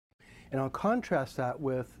And I'll contrast that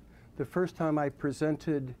with the first time I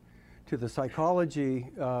presented to the psychology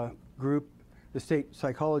group, the state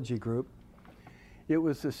psychology group. It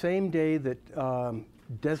was the same day that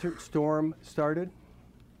Desert Storm started.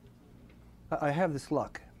 I have this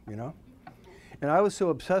luck, you know. And I was so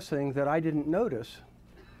obsessing that I didn't notice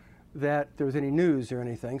that there was any news or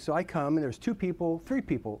anything. So I come and there's 2 people, 3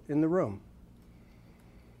 people in the room.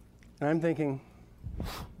 And I'm thinking,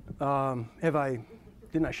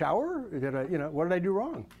 didn't I shower? What did I do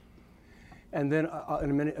wrong? And then in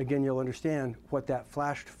a minute, again, you'll understand what that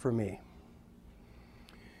flashed for me.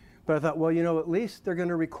 But I thought, well, at least they're going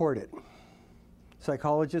to record it.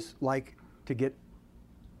 Psychologists like to get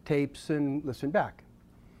tapes and listen back.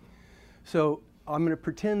 So I'm going to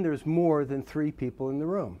pretend there's more than 3 people in the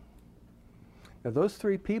room. Now those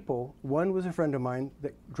 3 people, one was a friend of mine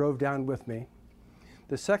that drove down with me.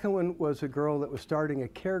 The second one was a girl that was starting a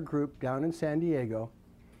care group down in San Diego,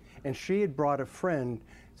 and she had brought a friend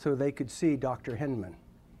so they could see Dr. Hinman.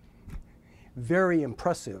 Very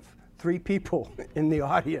impressive. 3 people in the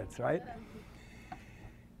audience, right?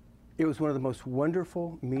 It was one of the most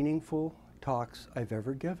wonderful, meaningful talks I've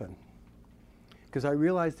ever given. Because I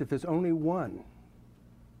realized if there's only one,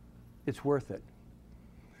 it's worth it.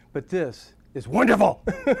 But this is wonderful.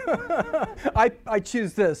 I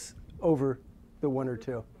choose this over the 1 or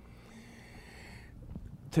 2.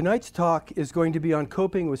 Tonight's talk is going to be on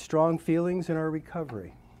coping with strong feelings in our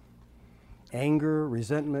recovery. Anger,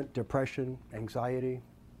 resentment, depression, anxiety,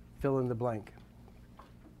 fill in the blank.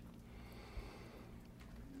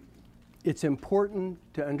 It's important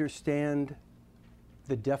to understand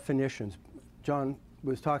the definitions. John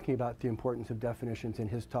was talking about the importance of definitions in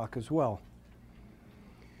his talk as well.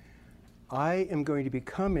 I am going to be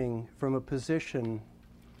coming from a position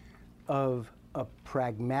of a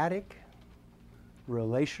pragmatic,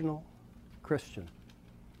 relational Christian.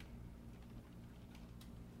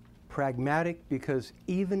 Pragmatic because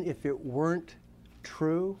even if it weren't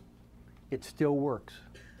true, it still works.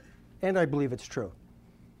 And I believe it's true.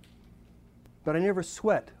 But I never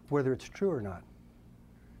sweat whether it's true or not,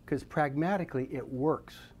 because pragmatically it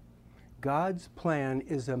works. God's plan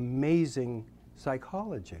is amazing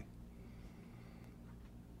psychology.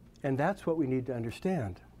 And that's what we need to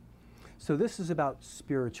understand. So this is about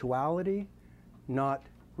spirituality, not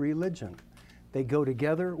religion. They go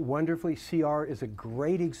together wonderfully. CR is a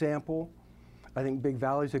great example. I think Big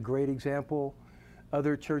Valley is a great example.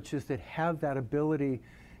 Other churches that have that ability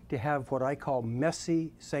to have what I call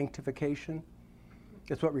messy sanctification.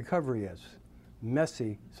 That's what recovery is,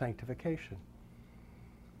 messy sanctification.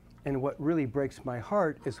 And what really breaks my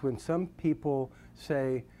heart is when some people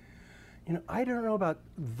say, I don't know about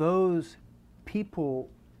those people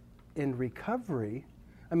in recovery.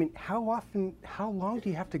 I mean, how long do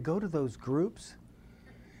you have to go to those groups?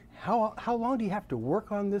 How long do you have to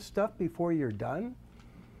work on this stuff before you're done?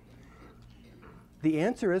 The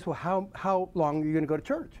answer is, well, how long are you going to go to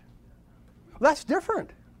church? Well, that's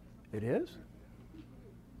different. It is?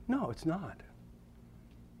 No, it's not.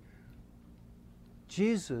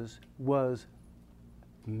 Jesus was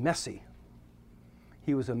messy.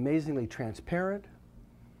 He was amazingly transparent,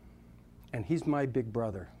 and he's my big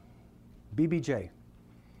brother, BBJ.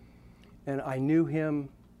 And I knew him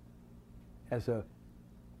as a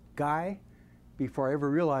guy before I ever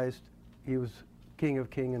realized he was King of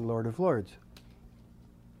Kings and Lord of Lords.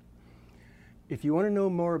 If you want to know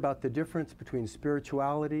more about the difference between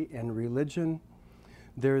spirituality and religion,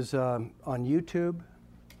 there's on YouTube,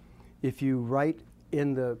 if you write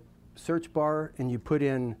in the search bar and you put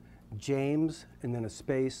in James and then a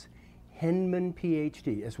space, Hinman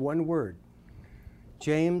PhD, as one word.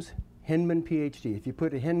 James Hinman PhD. If you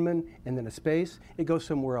put a Hinman and then a space, it goes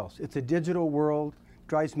somewhere else. It's a digital world,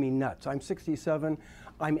 drives me nuts. I'm 67,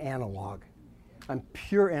 I'm analog. I'm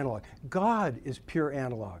pure analog. God is pure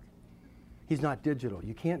analog. He's not digital.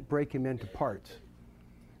 You can't break him into parts.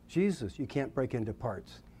 Jesus, you can't break into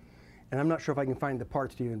parts. And I'm not sure if I can find the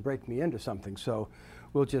parts to even break me into something, so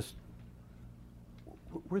we'll just,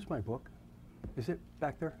 where's my book? Is it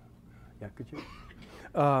back there? Yeah, could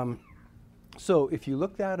you? So if you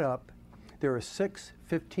look that up, there are 6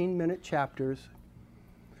 15-minute chapters.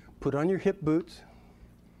 Put on your hip boots.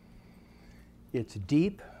 It's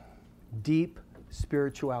deep, deep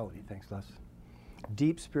spirituality. Thanks, Les.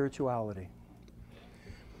 Deep spirituality.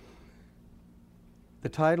 The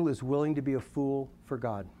title is Willing to be a Fool for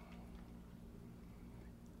God.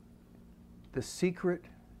 The secret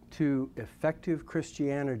to effective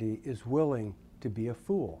Christianity is willing to be a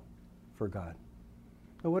fool for God.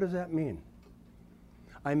 Now, what does that mean?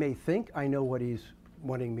 I may think I know what he's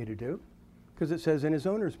wanting me to do, because it says in his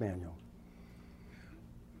owner's manual.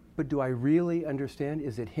 but do I really understand?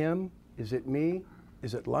 Is it him? Is it me?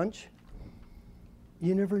 Is it lunch?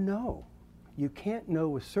 You never know. You can't know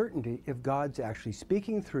with certainty if God's actually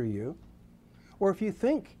speaking through you or if you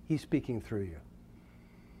think he's speaking through you.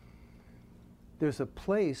 There's a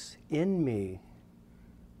place in me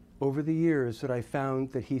over the years that I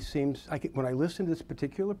found that he seems, when I listen to this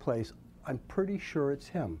particular place, I'm pretty sure it's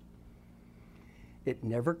him. It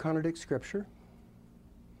never contradicts Scripture.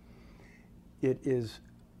 It is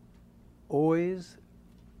always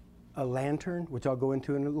a lantern, which I'll go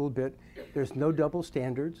into in a little bit. There's no double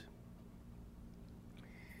standards.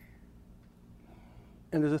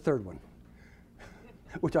 And there's a third one,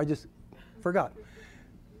 which I just forgot.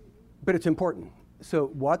 But it's important.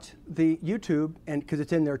 So watch the YouTube, and because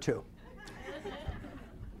it's in there too.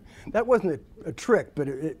 That wasn't a trick, but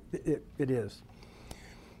it is.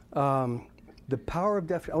 The power of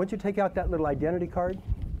definition. I want you to take out that little identity card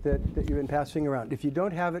that you've been passing around. If you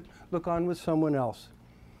don't have it, look on with someone else.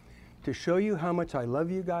 To show you how much I love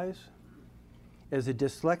you guys, as a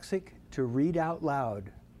dyslexic, to read out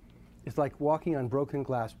loud is like walking on broken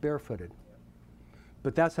glass barefooted.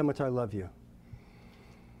 But that's how much I love you.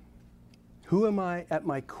 Who am I at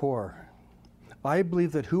my core? I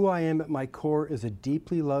believe that who I am at my core is a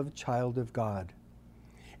deeply loved child of God.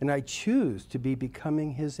 And I choose to be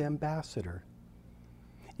becoming his ambassador,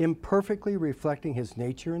 imperfectly reflecting his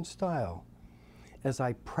nature and style as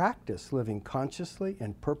I practice living consciously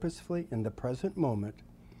and purposefully in the present moment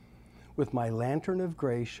with my lantern of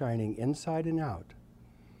grace shining inside and out,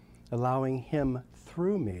 allowing him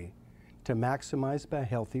through me to maximize my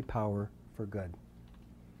healthy power for good.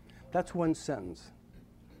 That's one sentence.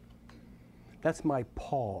 That's my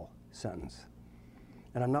Paul sentence.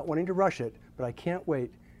 And I'm not wanting to rush it, but I can't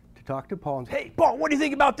wait to talk to Paul and say, hey, Paul, what do you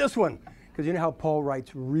think about this one? Because you know how Paul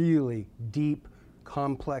writes really deep,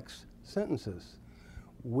 complex sentences.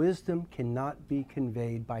 Wisdom cannot be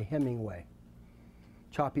conveyed by Hemingway.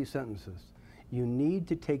 Choppy sentences. You need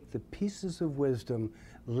to take the pieces of wisdom,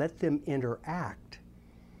 let them interact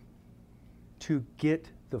to get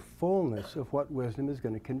the fullness of what wisdom is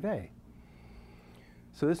going to convey.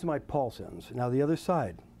 So this is my Paul sentence. Now the other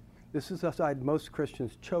side. This is the side most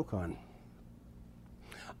Christians choke on.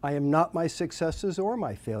 I am not my successes or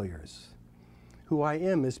my failures. Who I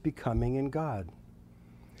am is becoming in God.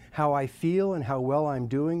 How I feel and how well I'm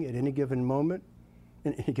doing at any given moment,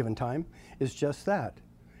 in any given time, is just that,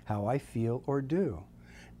 how I feel or do.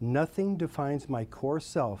 Nothing defines my core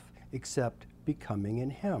self except becoming in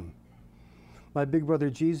Him. My big brother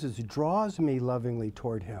Jesus draws me lovingly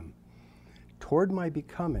toward Him, toward my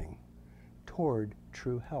becoming, toward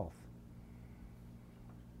true health.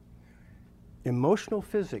 Emotional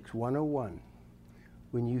Physics 101.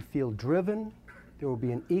 When you feel driven, there will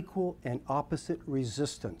be an equal and opposite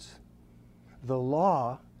resistance. The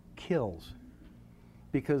law kills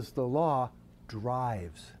because the law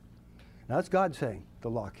drives. Now that's God saying the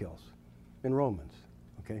law kills in Romans,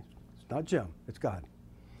 okay? It's not Jim, it's God.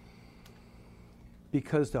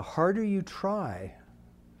 Because the harder you try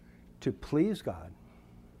to please God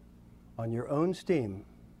on your own steam,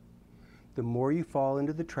 the more you fall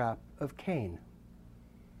into the trap of Cain,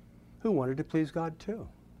 who wanted to please God too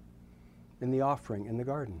in the offering in the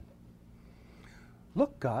garden.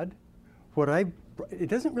 Look, God, it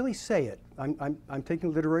doesn't really say it. I'm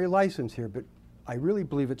taking literary license here, but I really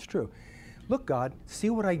believe it's true. Look, God, see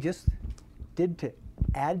what I just did to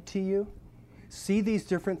add to you? See these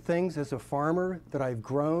different things as a farmer that I've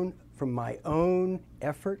grown from my own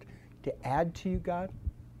effort to add to you, God?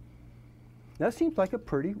 That seems like a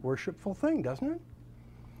pretty worshipful thing, doesn't it?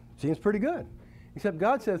 Seems pretty good. Except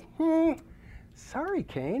God says, sorry,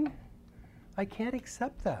 Cain, I can't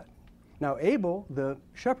accept that. Now Abel, the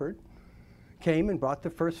shepherd, came and brought the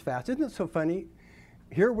first fats. Isn't it so funny?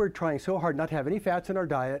 Here we're trying so hard not to have any fats in our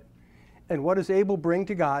diet, and what does Abel bring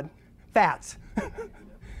to God? Fats.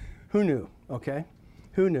 Who knew, okay?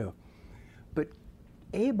 Who knew? But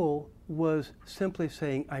Abel was simply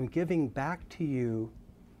saying, I'm giving back to you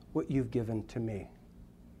what you've given to me.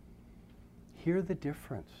 Hear the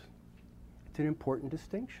difference. It's an important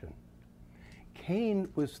distinction. Cain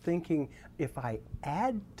was thinking, if I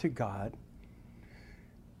add to God,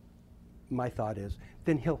 my thought is,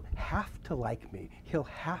 then he'll have to like me. He'll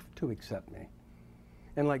have to accept me.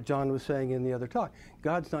 And like John was saying in the other talk,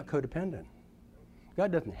 God's not codependent.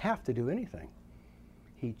 God doesn't have to do anything.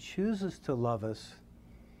 He chooses to love us,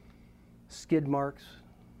 skid marks,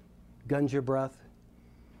 gunja breath,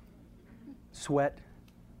 sweat.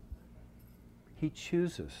 He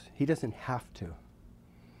chooses. He doesn't have to.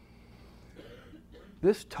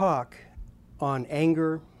 This talk on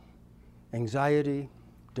anger, anxiety,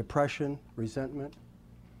 depression, resentment,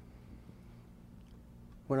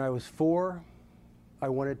 When I was 4, I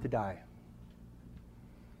wanted to die.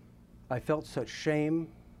 I felt such shame,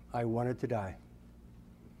 I wanted to die.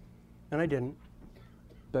 And I didn't,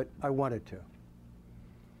 but I wanted to.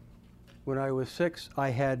 When I was 6, I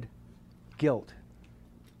had guilt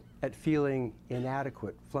at feeling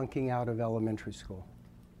inadequate, flunking out of elementary school.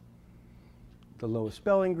 The lowest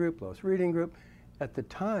spelling group, lowest reading group. At the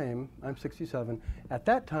time, I'm 67, at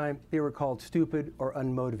that time they were called stupid or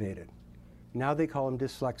unmotivated. Now they call them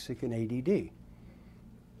dyslexic and ADD.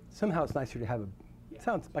 Somehow it's nicer to have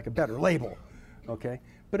sounds like a better label, okay?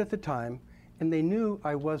 But at the time, and they knew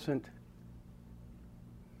I wasn't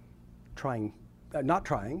trying, not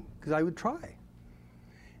trying, because I would try.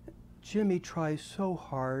 Jimmy tries so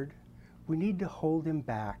hard, we need to hold him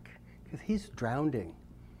back, because he's drowning.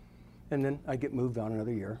 And then I get moved on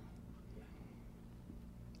another year.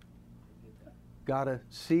 Got a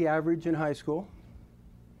C average in high school.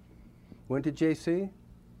 Went to JC,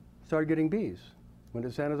 started getting B's. Went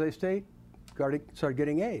to San Jose State, started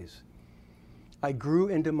getting A's. I grew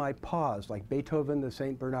into my paws like Beethoven the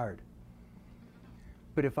St. Bernard.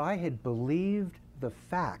 But if I had believed the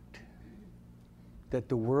fact that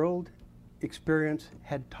the world experience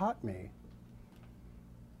had taught me,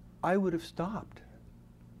 I would have stopped.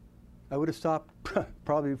 I would have stopped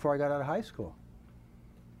probably before I got out of high school.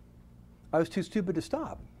 I was too stupid to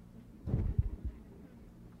stop.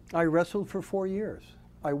 I wrestled for 4 years.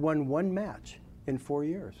 I won 1 match in 4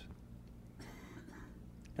 years.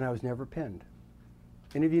 And I was never pinned.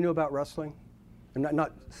 Any of you know about wrestling? And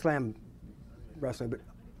not slam wrestling, but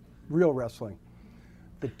real wrestling.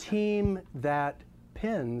 The team that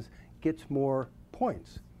pins gets more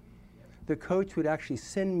points. The coach would actually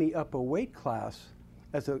send me up a weight class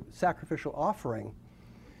as a sacrificial offering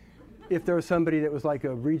if there was somebody that was like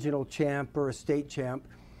a regional champ or a state champ,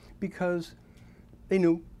 because they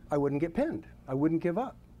knew I wouldn't get pinned. I wouldn't give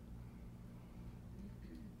up.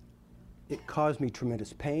 It caused me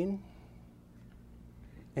tremendous pain,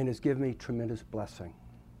 and it's given me tremendous blessing.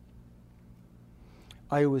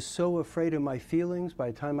 I was so afraid of my feelings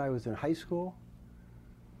by the time I was in high school.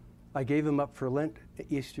 I gave them up for Lent.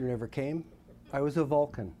 Easter never came. I was a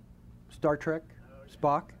Vulcan. Star Trek,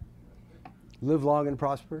 Spock, live long and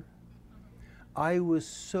prosper. I was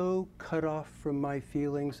so cut off from my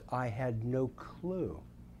feelings, I had no clue.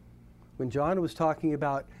 When John was talking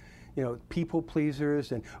about, people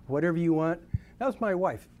pleasers and whatever you want, that was my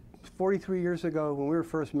wife. 43 years ago when we were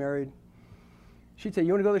first married, she'd say,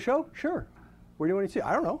 "You want to go to the show?" "Sure." "Where do you want to see?"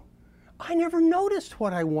 "I don't know." I never noticed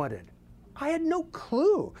what I wanted. I had no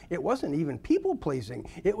clue. It wasn't even people pleasing.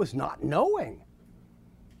 It was not knowing.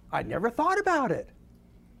 I'd never thought about it.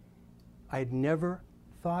 I'd never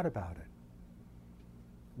thought about it.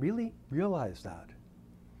 Really realize that.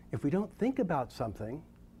 If we don't think about something,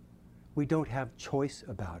 we don't have choice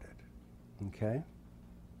about it, okay?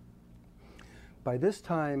 By this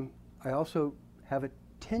time, I also have a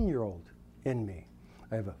 10-year-old in me.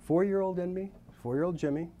 I have a 4-year-old in me, 4-year-old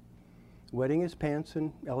Jimmy, wetting his pants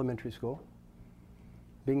in elementary school,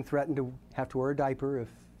 being threatened to have to wear a diaper if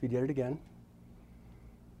he did it again.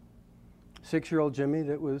 6-year-old Jimmy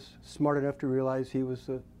that was smart enough to realize he was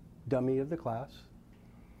the dummy of the class.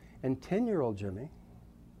 And 10-year-old Jimmy,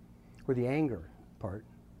 or the anger part,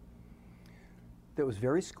 that was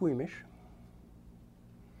very squeamish.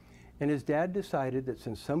 And his dad decided that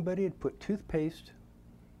since somebody had put toothpaste,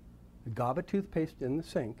 a gob of toothpaste in the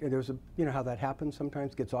sink, and there's how that happens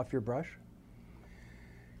sometimes, gets off your brush.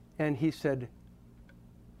 And he said,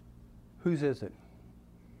 "Whose is it?"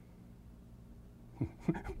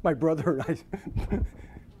 My brother and I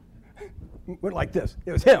went like this.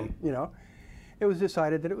 It was him, It was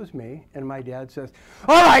decided that it was me, and my dad says,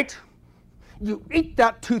 "All right, you eat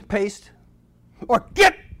that toothpaste or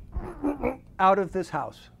get out of this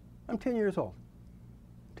house." I'm 10 years old.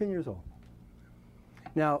 10 years old.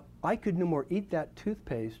 Now, I could no more eat that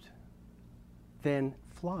toothpaste than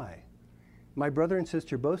fly. My brother and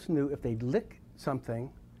sister both knew if they'd lick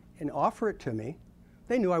something and offer it to me,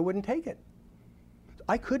 they knew I wouldn't take it.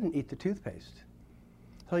 I couldn't eat the toothpaste.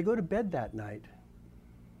 So I go to bed that night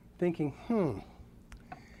thinking, how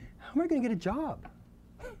am I going to get a job?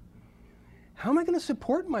 How am I going to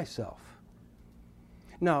support myself?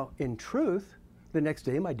 Now, in truth, the next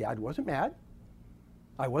day my dad wasn't mad.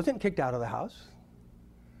 I wasn't kicked out of the house.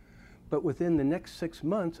 But within the next 6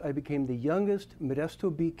 months, I became the youngest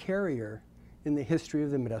Modesto Bee carrier in the history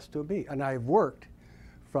of the Modesto Bee. And I've worked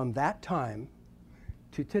from that time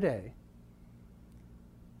to today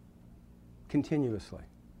continuously.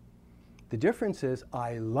 The difference is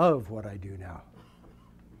I love what I do now.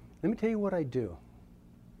 Let me tell you what I do.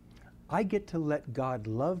 I get to let God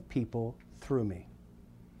love people through me.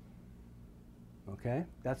 Okay?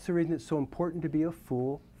 That's the reason it's so important to be a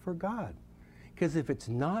fool for God. Because if it's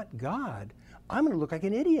not God, I'm going to look like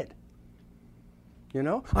an idiot. You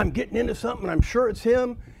know? I'm getting into something, I'm sure it's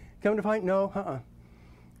him. Come to find, no,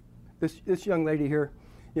 This young lady here,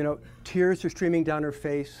 you know, tears are streaming down her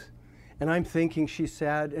face, and I'm thinking she's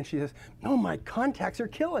sad, and she says, no, my contacts are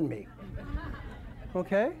killing me.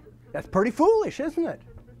 Okay? That's pretty foolish, isn't it?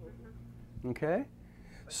 Okay?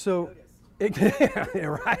 So,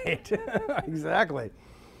 right, exactly.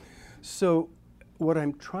 So, what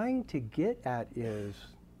I'm trying to get at is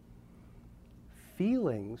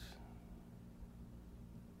feelings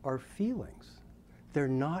are feelings. They're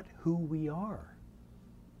not who we are.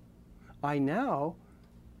 I now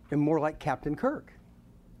am more like Captain Kirk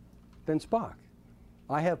than Spock.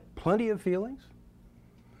 I have plenty of feelings.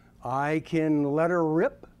 I can let her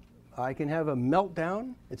rip. I can have a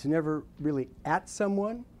meltdown. It's never really at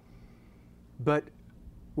someone. But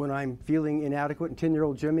when I'm feeling inadequate and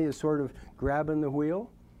 10-year-old Jimmy is sort of grabbing the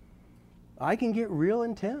wheel, I can get real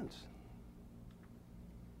intense.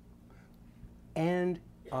 And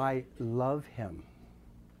I love him.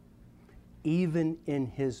 Even in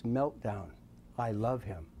his meltdown, I love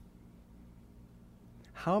him.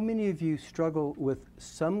 How many of you struggle with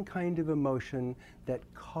some kind of emotion that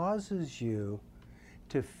causes you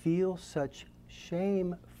to feel such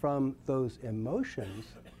shame from those emotions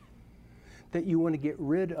that you want to get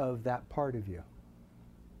rid of that part of you?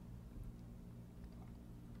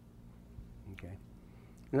 Okay.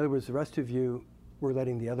 In other words, the rest of you were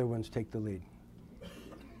letting the other ones take the lead.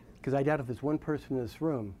 Because I doubt if there's one person in this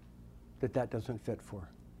room that doesn't fit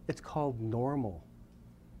for. It's called normal.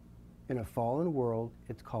 In a fallen world,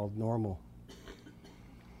 it's called normal.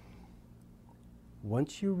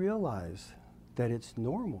 Once you realize that it's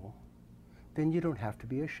normal, then you don't have to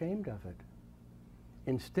be ashamed of it.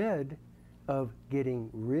 Instead of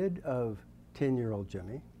getting rid of 10-year-old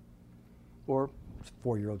Jimmy, or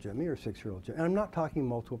 4-year-old Jimmy, or 6-year-old Jimmy, and I'm not talking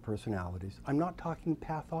multiple personalities, I'm not talking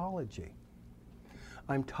pathology.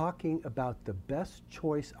 I'm talking about the best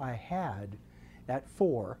choice I had at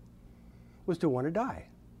 4 was to want to die.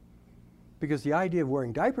 Because the idea of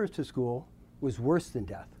wearing diapers to school was worse than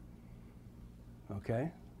death.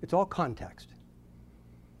 Okay? It's all context.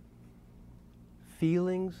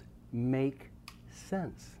 Feelings make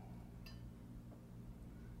sense.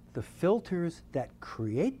 The filters that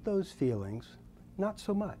create those feelings, not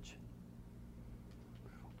so much.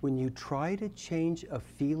 When you try to change a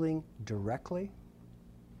feeling directly,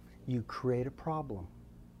 you create a problem.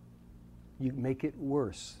 You make it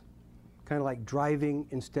worse. Kind of like driving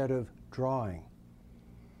instead of drawing.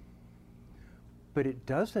 But it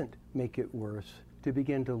doesn't make it worse to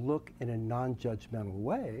begin to look in a non-judgmental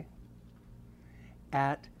way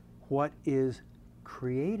at what is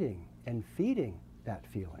creating and feeding that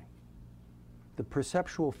feeling. The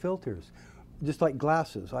perceptual filters, just like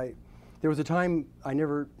glasses. There was a time I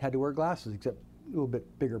never had to wear glasses except a little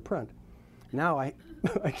bit bigger print. Now I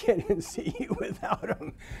can't even see you without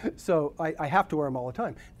them. So I have to wear them all the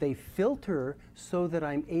time. They filter so that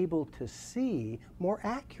I'm able to see more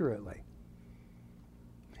accurately.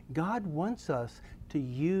 God wants us to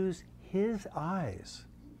use his eyes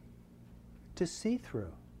to see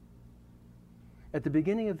through. At the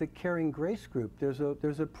beginning of the Caring Grace group, there's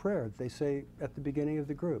a prayer they say at the beginning of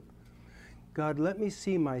the group. God, let me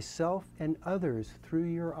see myself and others through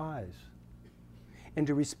your eyes, and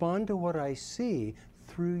to respond to what I see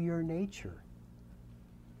through your nature.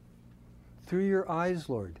 Through your eyes,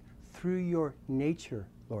 Lord. Through your nature,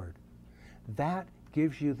 Lord. That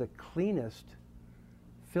gives you the cleanest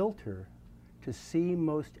filter to see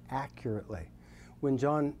most accurately. When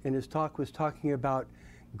John, in his talk, was talking about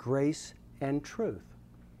grace and truth.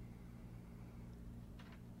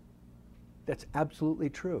 That's absolutely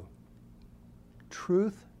true.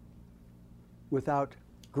 Truth without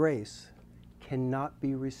grace cannot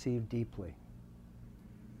be received deeply.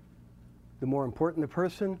 The more important the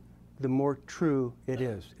person, the more true it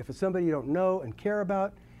is. If it's somebody you don't know and care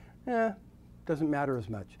about, doesn't matter as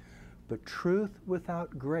much. But truth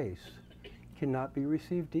without grace cannot be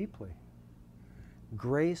received deeply.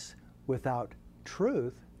 Grace without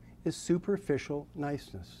truth is superficial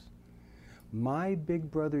niceness. My big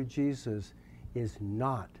brother Jesus is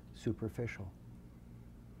not superficial.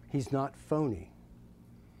 He's not phony.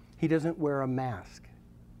 He doesn't wear a mask.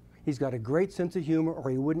 He's got a great sense of humor,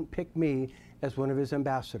 or he wouldn't pick me as one of his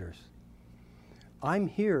ambassadors. I'm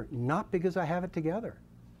here not because I have it together,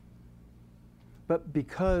 but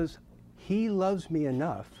because he loves me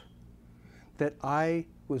enough that I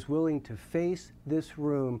was willing to face this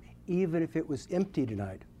room even if it was empty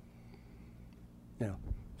tonight. You know,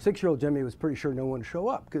 6-year-old Jimmy was pretty sure no one would show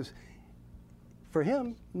up because for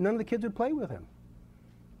him, none of the kids would play with him.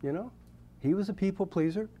 You know? He was a people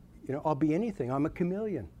pleaser. You know, I'll be anything. I'm a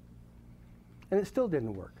chameleon. And it still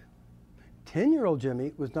didn't work. 10-year-old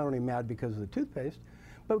Jimmy was not only mad because of the toothpaste,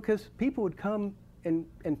 but because people would come and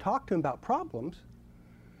talk to him about problems,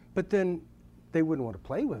 but then they wouldn't want to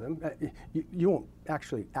play with him. You won't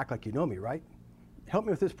actually act like you know me, right? Help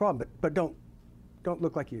me with this problem, but don't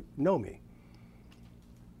look like you know me.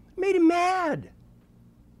 Made him mad.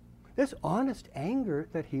 This honest anger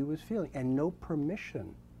that he was feeling, and no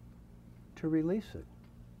permission to release it.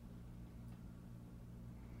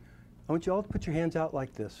 I want you all to put your hands out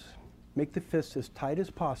like this. Make the fists as tight as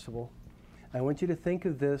possible. I want you to think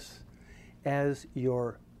of this as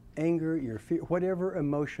your anger, your fear, whatever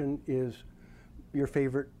emotion is your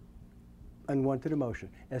favorite unwanted emotion,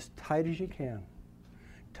 as tight as you can.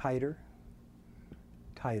 Tighter,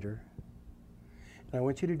 tighter. And I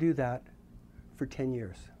want you to do that for 10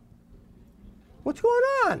 years. What's going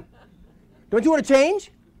on? Don't you want to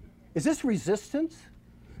change? Is this resistance?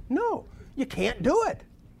 No, you can't do it.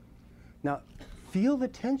 Now, feel the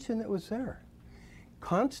tension that was there.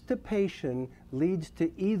 Constipation leads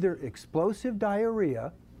to either explosive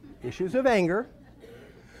diarrhea, issues of anger,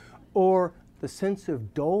 or the sense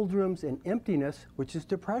of doldrums and emptiness, which is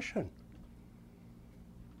depression.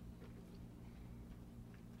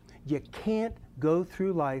 You can't go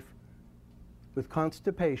through life with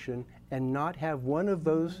constipation and not have one of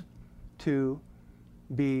those two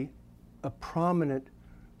be a prominent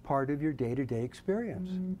part of your day-to-day experience.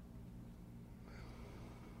 Mm-hmm.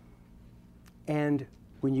 And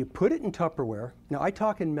when you put it in Tupperware, now I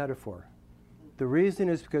talk in metaphor. The reason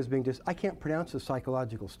is because I can't pronounce the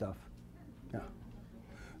psychological stuff. No.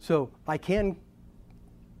 So I can,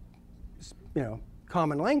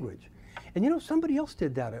 common language. And somebody else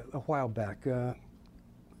did that a while back,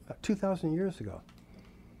 2,000 years ago.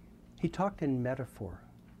 He talked in metaphor.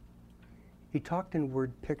 He talked in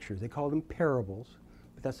word pictures. They called them parables,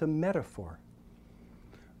 but that's a metaphor.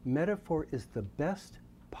 Metaphor is the best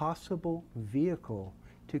possible vehicle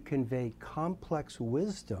to convey complex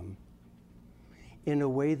wisdom in a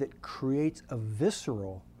way that creates a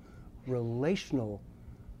visceral, relational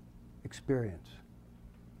experience.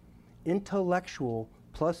 Intellectual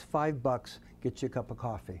plus $5 gets you a cup of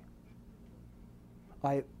coffee.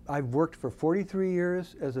 I've worked for 43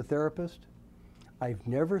 years as a therapist. I've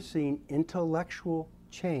never seen intellectual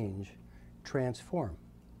change transform.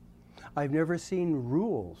 I've never seen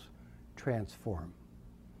rules transform.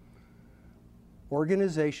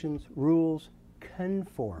 Organizations, rules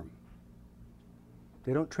conform.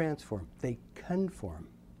 They don't transform, they conform.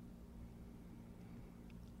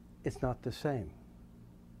 It's not the same.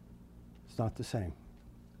 It's not the same.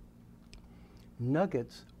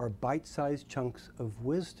 Nuggets are bite-sized chunks of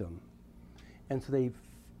wisdom. And so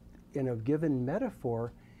in a given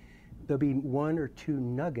metaphor, there'll be one or two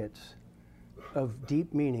nuggets of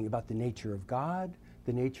deep meaning about the nature of God,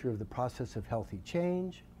 the nature of the process of healthy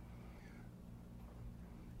change.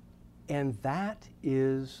 And that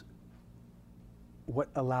is what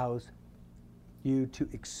allows you to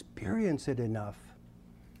experience it enough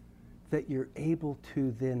that you're able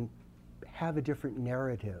to then have a different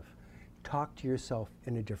narrative, talk to yourself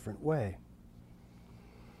in a different way.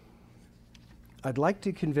 I'd like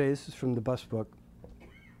to convey, this is from the bus book,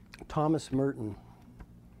 Thomas Merton.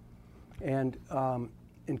 And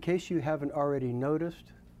in case you haven't already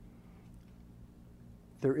noticed,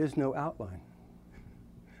 there is no outline.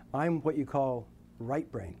 I'm what you call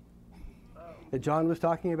right brain, that John was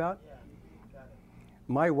talking about. Yeah, got it.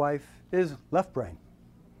 My wife is left brain.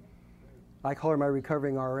 I call her my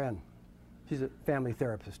recovering RN. She's a family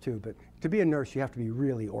therapist too, but to be a nurse, you have to be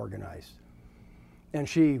really organized. And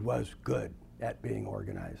she was good at being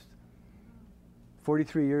organized.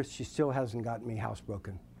 43 years, she still hasn't gotten me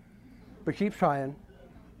housebroken. But keeps trying,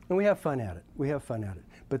 and we have fun at it. We have fun at it.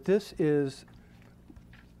 But this is,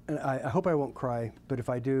 and I hope I won't cry, but if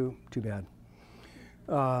I do, too bad.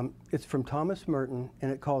 It's from Thomas Merton,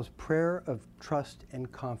 and it calls Prayer of Trust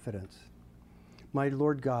and Confidence. My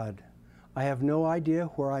Lord God, I have no idea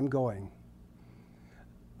where I'm going.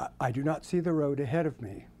 I do not see the road ahead of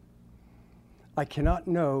me. I cannot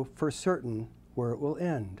know for certain where it will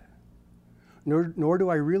end, nor do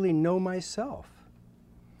I really know myself.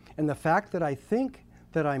 And the fact that I think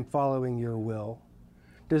that I'm following your will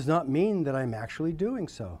does not mean that I'm actually doing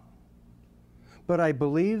so. But I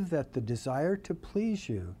believe that the desire to please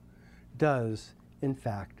you does, in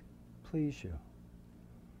fact, please you.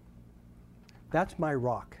 That's my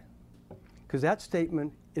rock. Because that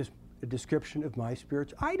statement is a description of my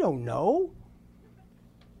spiritual. I don't know.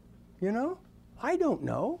 I don't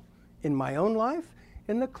know. In my own life,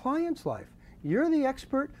 in the client's life. You're the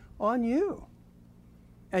expert on you,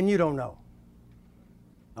 and you don't know.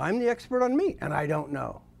 I'm the expert on me, and I don't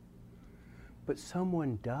know. But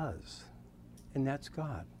someone does, and that's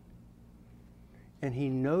God. And he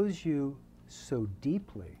knows you so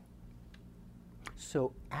deeply,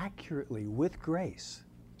 so accurately, with grace,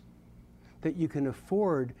 that you can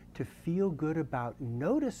afford to feel good about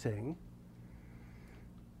noticing.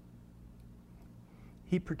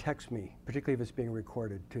 He protects me, particularly if it's being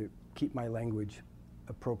recorded, to keep my language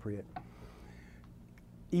appropriate.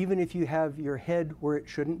 Even if you have your head where it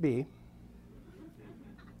shouldn't be,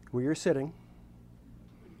 where you're sitting,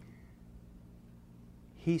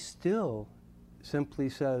 he still simply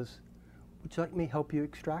says, would you like me to help you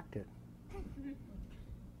extract it?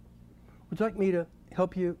 Would you like me to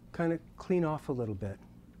help you kind of clean off a little bit?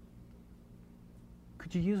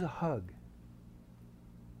 Could you use a hug?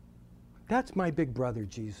 That's my big brother,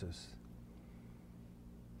 Jesus.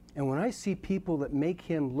 And when I see people that make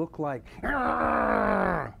him look like,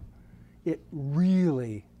 it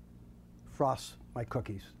really frosts my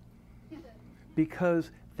cookies.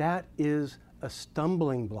 Because that is a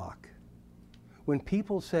stumbling block. When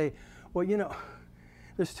people say, well, you know,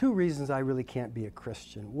 there's two reasons I really can't be a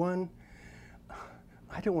Christian. One,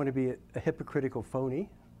 I don't want to be a hypocritical phony.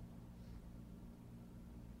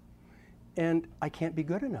 And I can't be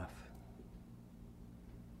good enough.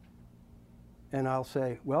 And I'll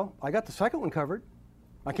say, well, I got the second one covered.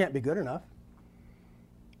 I can't be good enough.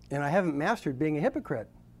 And I haven't mastered being a hypocrite.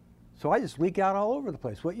 So I just leak out all over the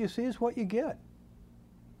place. What you see is what you get.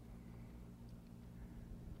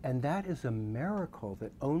 And that is a miracle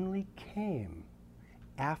that only came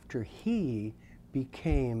after he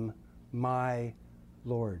became my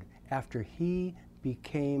Lord. After he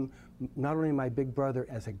became not only my big brother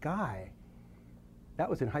as a guy, that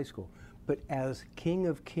was in high school, but as King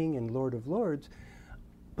of Kings and Lord of Lords,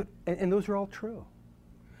 and those are all true.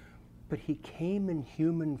 But he came in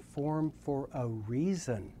human form for a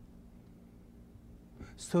reason,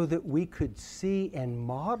 so that we could see and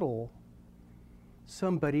model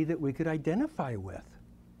somebody that we could identify with.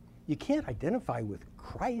 You can't identify with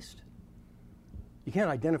Christ. You can't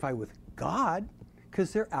identify with God,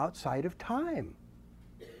 because they're outside of time.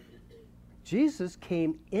 Jesus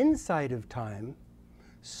came inside of time,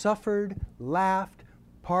 suffered, laughed,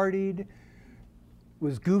 partied,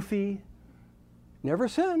 was goofy, never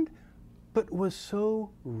sinned, but was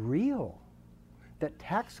so real that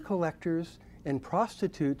tax collectors and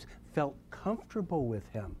prostitutes felt comfortable with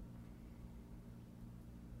him.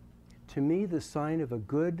 To me, the sign of a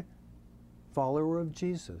good follower of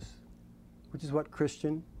Jesus, which is what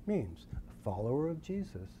Christian means, a follower of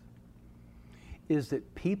Jesus, is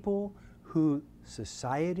that people who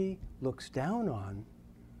society looks down on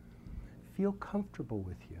feel comfortable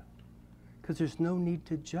with you, because there's no need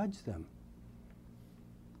to judge them.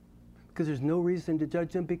 Because there's no reason to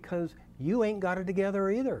judge them, because you ain't got it together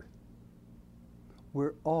either.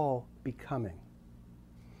 We're all becoming.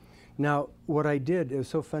 Now, what I did, it was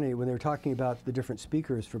so funny when they were talking about the different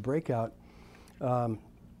speakers for Breakout.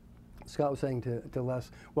 Scott was saying to Les,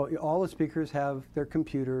 well, all the speakers have their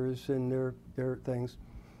computers and their things.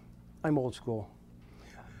 I'm old school.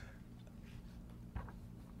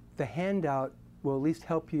 The handout will at least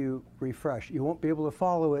help you refresh. You won't be able to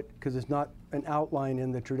follow it because it's not an outline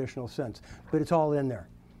in the traditional sense, but it's all in there.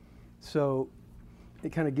 So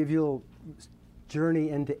it kind of gives you a little journey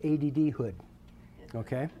into ADD-hood,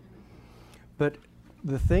 okay? But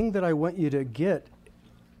the thing that I want you to get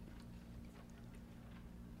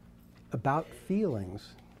about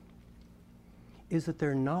feelings is that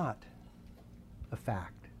they're not a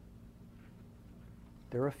fact.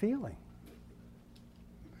 They're a feeling.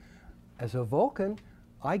 As a Vulcan,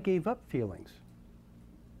 I gave up feelings,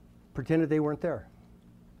 pretended they weren't there.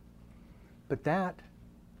 But that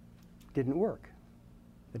didn't work.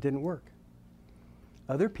 It didn't work.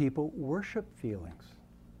 Other people worship feelings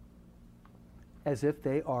as if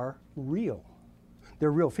they are real.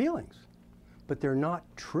 They're real feelings, but they're not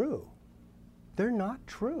true. They're not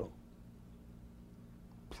true.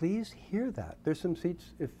 Please hear that. There's some seats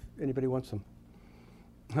if anybody wants them.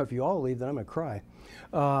 If you all leave, then I'm going to cry.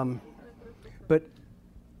 But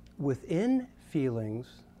within feelings,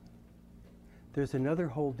 there's another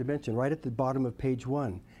whole dimension right at the bottom of page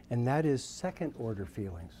 1, and that is second order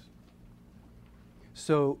feelings.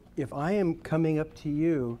 So if I am coming up to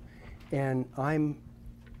you and I'm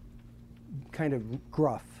kind of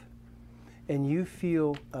gruff, and you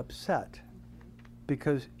feel upset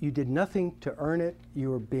because you did nothing to earn it, you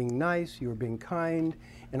were being nice, you were being kind,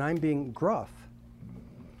 and I'm being gruff.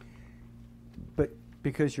 But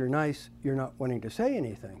because you're nice, you're not wanting to say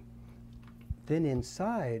anything. Then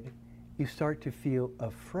inside, you start to feel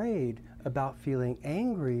afraid about feeling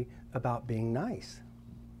angry about being nice.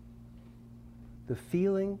 The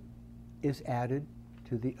feeling is added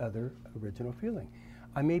to the other original feeling.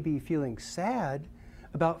 I may be feeling sad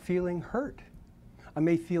about feeling hurt. I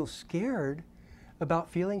may feel scared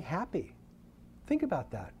about feeling happy. Think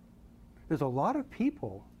about that. There's a lot of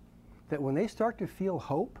people that when they start to feel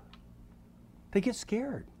hope, they get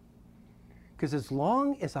scared. Because as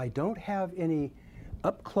long as I don't have any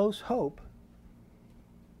up-close hope,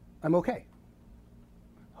 I'm okay.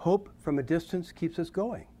 Hope from a distance keeps us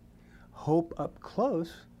going. Hope up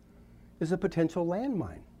close is a potential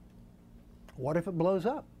landmine. What if it blows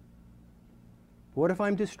up? What if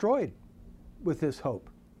I'm destroyed with this hope?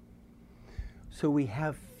 So we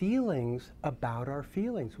have feelings about our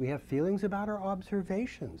feelings. We have feelings about our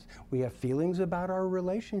observations. We have feelings about our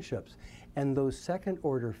relationships. And those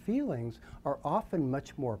second-order feelings are often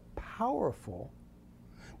much more powerful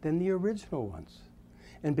than the original ones.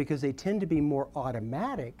 And because they tend to be more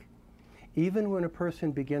automatic, even when a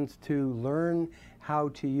person begins to learn how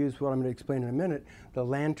to use what I'm going to explain in a minute, the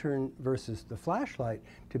lantern versus the flashlight,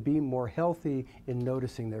 to be more healthy in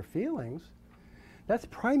noticing their feelings, that's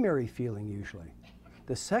primary feeling usually.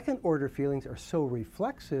 The second order feelings are so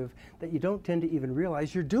reflexive that you don't tend to even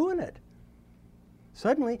realize you're doing it.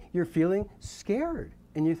 Suddenly you're feeling scared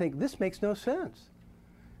and you think this makes no sense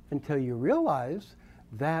until you realize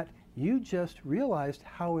that you just realized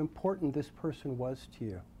how important this person was to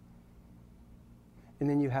you. And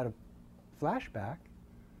then you had a flashback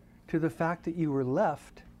to the fact that you were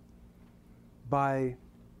left by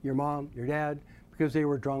your mom, your dad, because they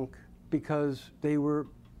were drunk, because they were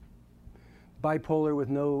bipolar with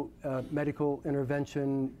no medical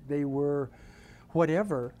intervention, they were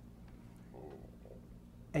whatever.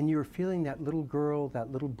 And you were feeling that little girl,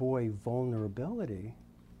 that little boy vulnerability.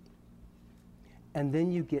 And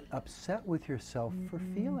then you get upset with yourself for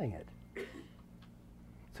feeling it.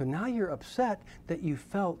 So now you're upset that you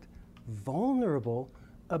felt vulnerable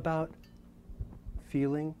about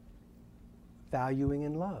feeling, valuing,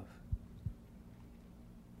 and love.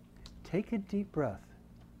 Take a deep breath.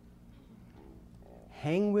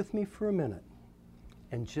 Hang with me for a minute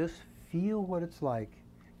and just feel what it's like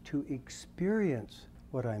to experience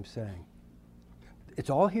what I'm saying. It's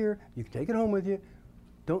all here. You can take it home with you.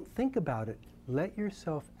 Don't think about it. Let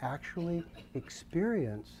yourself actually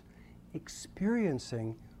experiencing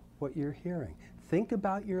what you're hearing. Think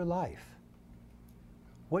about your life.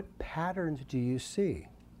 What patterns do you see?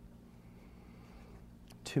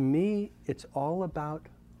 To me, it's all about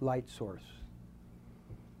light source.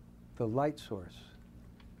 The light source.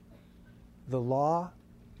 The law,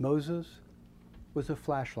 Moses, was a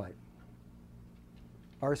flashlight.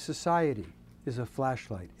 Our society is a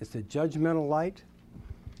flashlight. It's a judgmental light.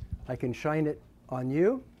 I can shine it on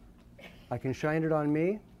you. I can shine it on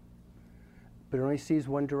me. But it only sees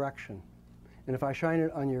one direction. And if I shine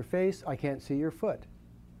it on your face, I can't see your foot.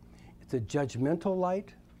 It's a judgmental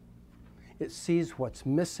light. It sees what's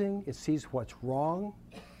missing. It sees what's wrong.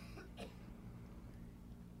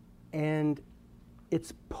 And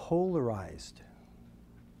it's polarized.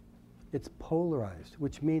 It's polarized,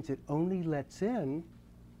 which means it only lets in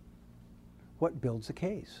what builds a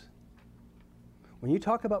case. When you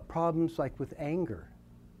talk about problems like with anger,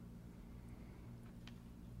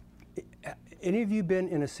 any of you been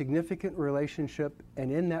in a significant relationship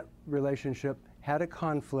and in that relationship had a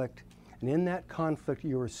conflict, and in that conflict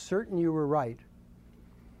you were certain you were right,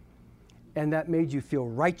 and that made you feel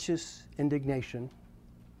righteous indignation,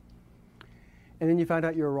 and then you found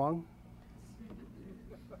out you were wrong?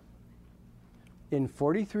 In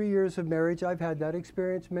 43 years of marriage, I've had that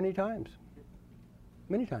experience many times.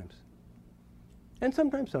 Many times. And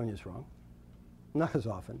sometimes Sonia's wrong. Not as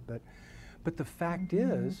often, but the fact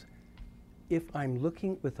is, if I'm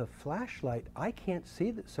looking with a flashlight, I can't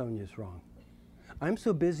see that Sonia's wrong. I'm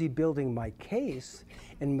so busy building my case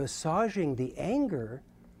and massaging the anger,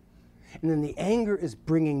 and then the anger is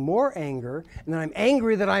bringing more anger, and then I'm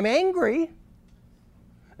angry that I'm angry,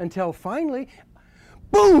 until finally,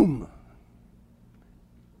 boom!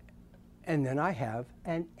 And then I have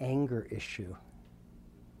an anger issue.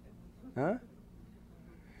 Huh?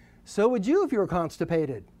 So would you if you were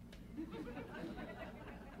constipated.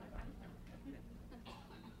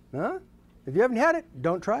 Huh? If you haven't had it,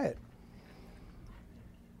 don't try it.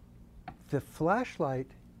 The flashlight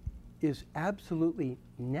is absolutely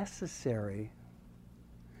necessary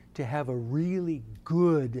to have a really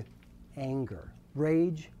good anger,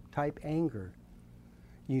 rage-type anger.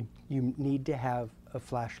 You need to have a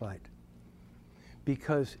flashlight.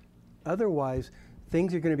 Because otherwise,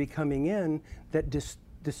 things are going to be coming in that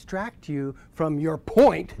distract you from your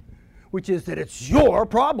point, which is that it's your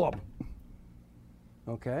problem.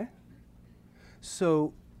 Okay?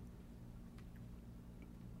 So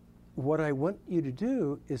what I want you to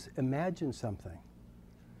do is imagine something.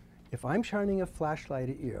 If I'm shining a flashlight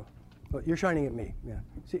at you, well, you're shining at me. Yeah.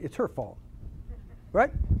 See, it's her fault.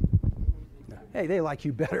 Right? Hey, they like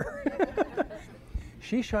you better.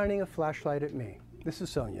 She's shining a flashlight at me. This is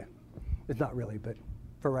Sonia. It's not really, but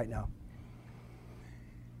for right now.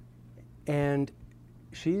 And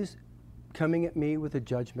she's coming at me with a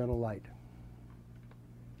judgmental light.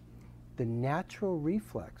 The natural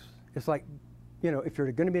reflex is like, you know, if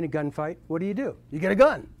you're going to be in a gunfight, what do? You get a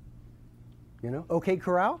gun. You know, OK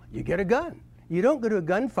Corral, you get a gun. You don't go to a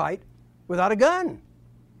gunfight without a gun.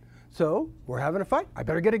 So we're having a fight. I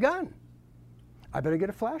better get a gun. I better get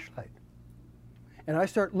a flashlight. And I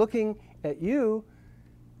start looking at you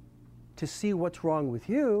to see what's wrong with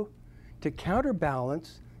you, to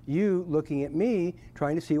counterbalance you looking at me,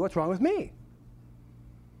 trying to see what's wrong with me.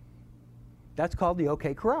 That's called the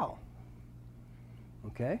OK Corral.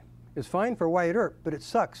 Okay? It's fine for Wyatt Earp, but it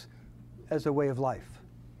sucks as a way of life.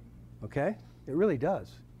 Okay? It really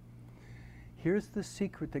does. Here's the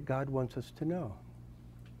secret that God wants us to know.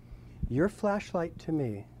 Your flashlight to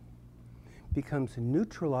me becomes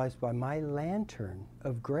neutralized by my lantern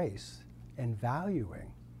of grace and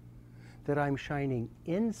valuing that I'm shining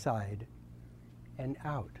inside and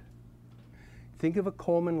out. Think of a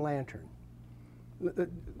Coleman lantern.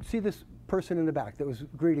 See this person in the back that was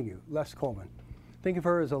greeting you, Les Coleman. Think of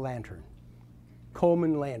her as a lantern.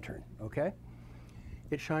 Coleman lantern, okay?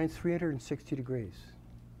 It shines 360 degrees.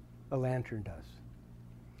 A lantern does.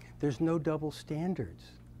 There's no double standards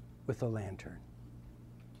with a lantern.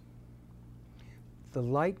 The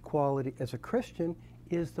light quality as a Christian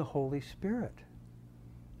is the Holy Spirit,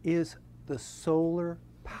 is the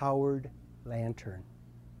solar-powered lantern.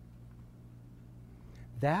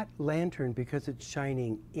 That lantern, because it's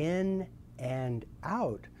shining in and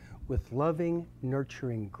out with loving,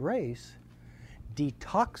 nurturing grace,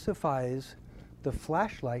 detoxifies the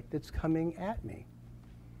flashlight that's coming at me.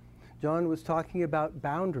 John was talking about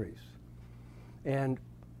boundaries, and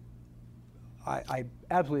I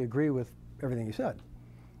absolutely agree with everything he said.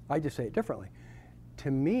 I just say it differently.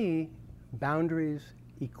 To me, boundaries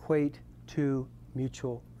equate to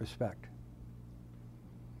mutual respect.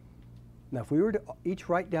 Now, if we were to each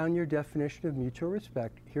write down your definition of mutual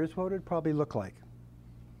respect, here's what it would probably look like.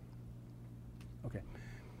 Okay.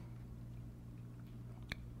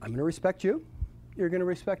 I'm going to respect you. You're going to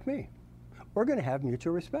respect me. We're going to have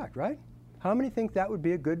mutual respect, right? How many think that would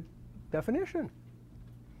be a good definition?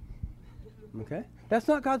 Okay? That's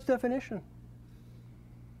not God's definition.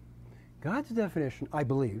 God's definition, I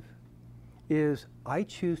believe, is I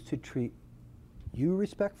choose to treat you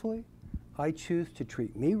respectfully. I choose to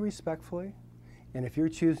treat me respectfully. And if you're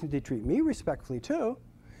choosing to treat me respectfully too,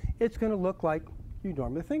 it's going to look like you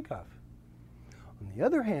normally think of. On the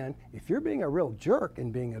other hand, if you're being a real jerk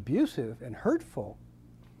and being abusive and hurtful,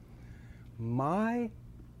 my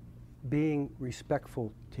being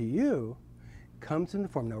respectful to you comes in the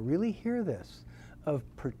form, now really hear this, of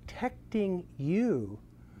protecting you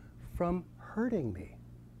from hurting me.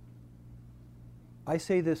 I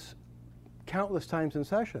say this countless times in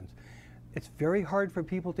sessions. It's very hard for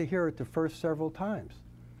people to hear it the first several times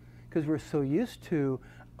because we're so used to,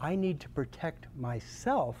 I need to protect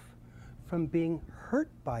myself from being hurt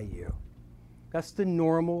by you. That's the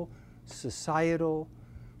normal, societal,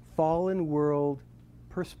 fallen world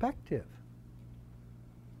perspective.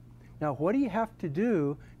 Now, what do you have to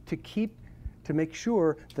do to make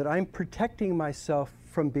sure that I'm protecting myself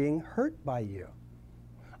from being hurt by you?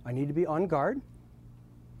 I need to be on guard,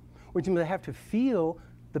 which means I have to feel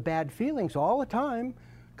the bad feelings all the time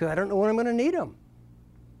because I don't know when I'm going to need them.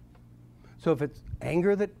 So if it's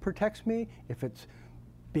anger that protects me, if it's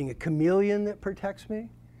being a chameleon that protects me,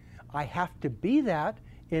 I have to be that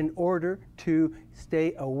in order to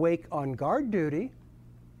stay awake on guard duty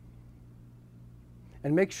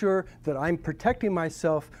and make sure that I'm protecting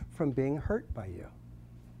myself from being hurt by you.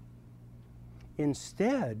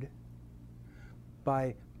 Instead,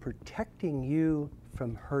 by protecting you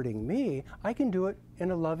from hurting me, I can do it in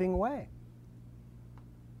a loving way.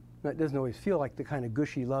 Now, it doesn't always feel like the kind of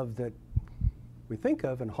gushy love that we think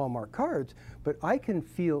of in Hallmark cards, but I can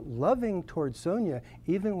feel loving towards Sonia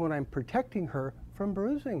even when I'm protecting her from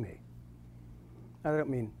bruising me. I don't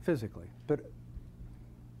mean physically, but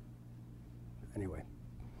anyway,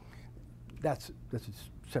 that's a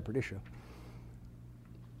separate issue.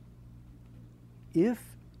 If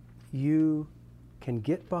you can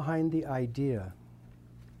get behind the idea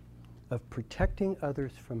of protecting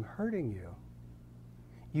others from hurting you,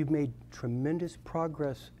 you've made tremendous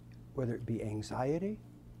progress whether it be anxiety,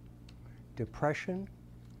 depression,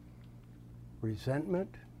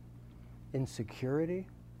 resentment, insecurity,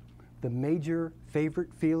 the major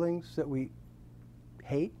favorite feelings that we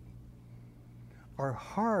hate, are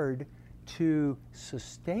hard to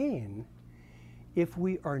sustain if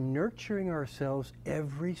we are nurturing ourselves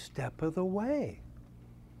every step of the way.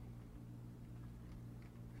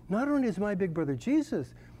 Not only does my big brother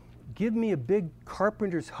Jesus give me a big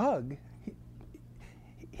carpenter's hug,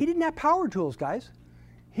 he didn't have power tools, guys.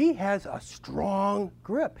 He has a strong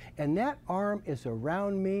grip, and that arm is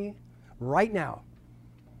around me right now.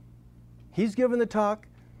 He's giving the talk.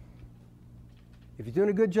 If he's doing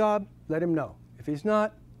a good job, let him know. If he's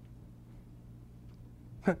not,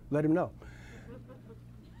 let him know.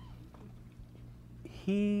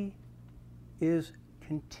 He is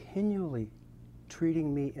continually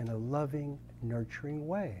treating me in a loving, nurturing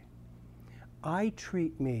way. I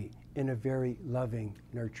treat me in a very loving,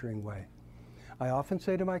 nurturing way. I often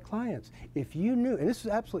say to my clients, if you knew, and this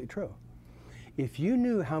is absolutely true, if you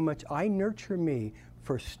knew how much I nurture me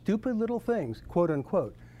for stupid little things, quote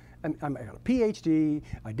unquote, I got a PhD,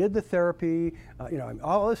 I did the therapy,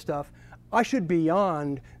 all this stuff, I should be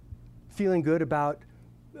beyond feeling good about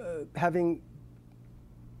having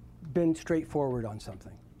been straightforward on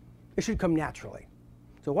something. It should come naturally.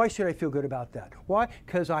 So why should I feel good about that? Why?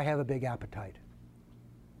 Because I have a big appetite.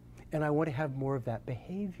 And I want to have more of that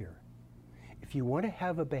behavior. If you want to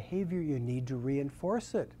have a behavior, you need to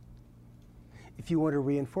reinforce it. If you want to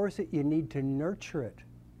reinforce it, you need to nurture it.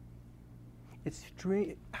 It's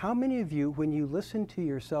strange. How many of you, when you listen to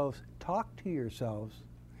yourselves, talk to yourselves,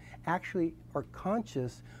 actually are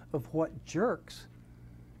conscious of what jerks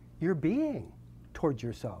you're being towards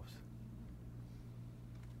yourselves?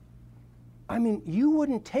 I mean, you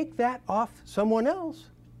wouldn't take that off someone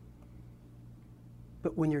else.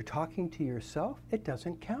 But when you're talking to yourself, it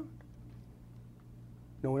doesn't count.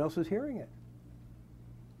 No one else is hearing it.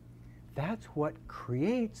 That's what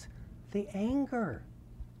creates the anger.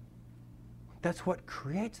 That's what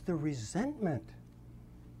creates the resentment.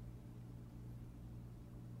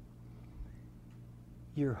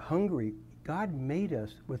 You're hungry. God made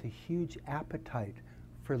us with a huge appetite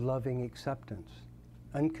for loving acceptance,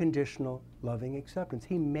 unconditional loving acceptance.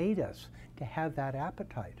 He made us to have that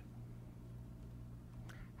appetite.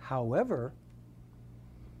 However,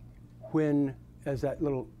 when, as that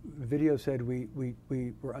little video said, we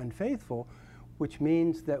were unfaithful, which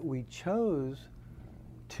means that we chose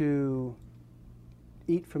to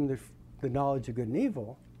eat from the knowledge of good and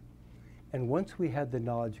evil, and once we had the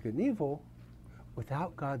knowledge of good and evil,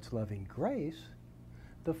 without God's loving grace,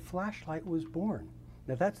 the flashlight was born.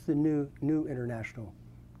 Now that's the new international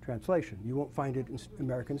translation. You won't find it in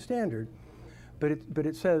American Standard, but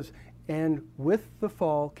it says, and with the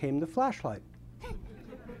fall came the flashlight.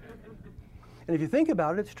 And if you think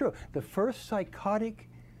about it, it's true. The first psychotic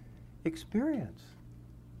experience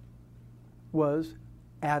was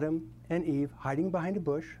Adam and Eve hiding behind a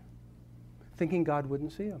bush, thinking God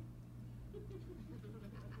wouldn't see them.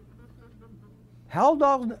 Hell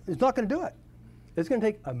dog is not going to do it. It's going to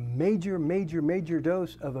take a major, major, major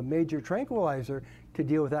dose of a major tranquilizer to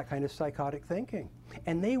deal with that kind of psychotic thinking.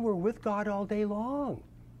 And they were with God all day long.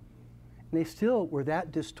 And they still were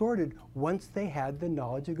that distorted once they had the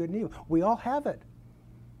knowledge of good and evil. We all have it.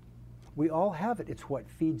 We all have it. It's what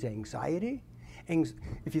feeds anxiety.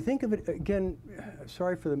 If you think of it, again,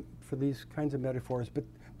 sorry for these kinds of metaphors, but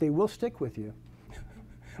they will stick with you.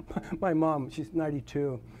 My mom, she's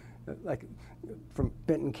 92, like from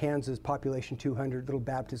Benton, Kansas, population 200, little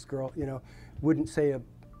Baptist girl, wouldn't say a,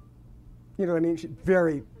 what I mean? She's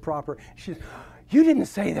very proper. She's, you didn't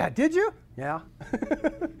say that, did you? Yeah.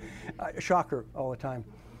 I shock her all the time.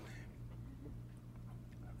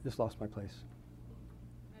 Just lost my place.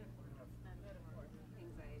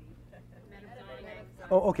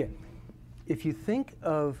 Oh, okay. If you think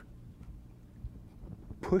of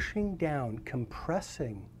pushing down,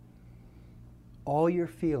 compressing all your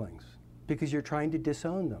feelings because you're trying to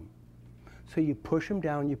disown them, so you push them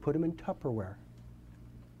down, you put them in Tupperware.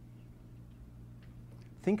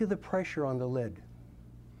 Think of the pressure on the lid.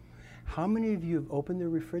 How many of you have opened the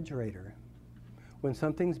refrigerator when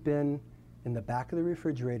something's been in the back of the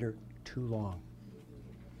refrigerator too long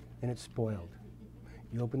and it's spoiled?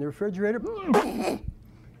 You open the refrigerator,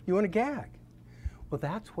 you want to gag. Well,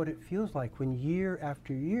 that's what it feels like when year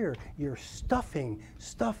after year you're stuffing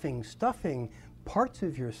parts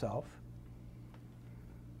of yourself,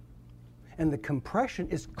 and the compression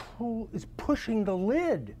is pushing the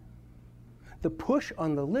lid. The push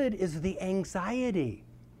on the lid is the anxiety.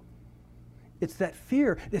 It's that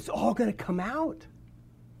fear. It's all going to come out.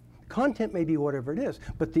 Content may be whatever it is,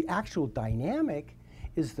 but the actual dynamic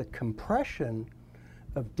is the compression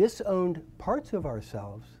of disowned parts of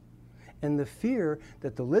ourselves and the fear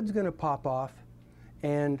that the lid's going to pop off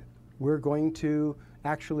and we're going to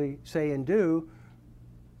actually say and do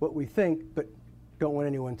what we think but don't want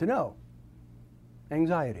anyone to know.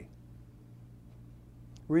 Anxiety.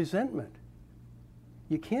 Resentment.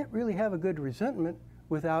 You can't really have a good resentment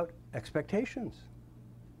without expectations.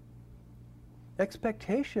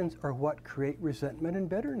 Expectations are what create resentment and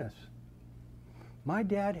bitterness. My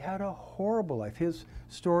dad had a horrible life. His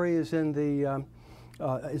story is in the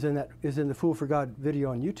Fool for God video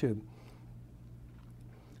on YouTube.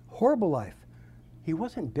 Horrible life. He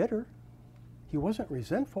wasn't bitter. He wasn't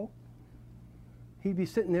resentful. He'd be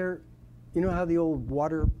sitting there, you know how the old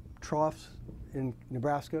water troughs in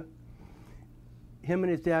Nebraska? Him and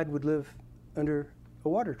his dad would live under a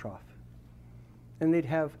water trough. And they'd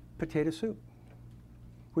have potato soup,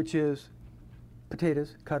 which is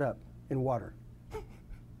potatoes cut up in water.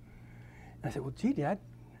 I said, well, gee, Dad,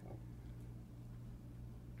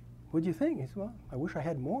 what'd you think? He said, well, I wish I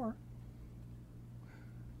had more.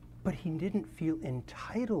 But he didn't feel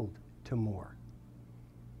entitled to more.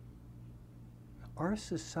 Our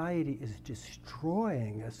society is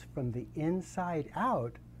destroying us from the inside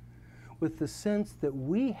out with the sense that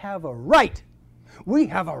we have a right. We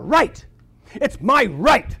have a right. It's my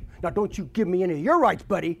right. Now, don't you give me any of your rights,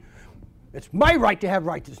 buddy. It's my right to have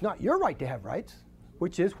rights. It's not your right to have rights,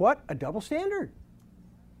 which is what? A double standard,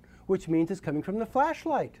 which means it's coming from the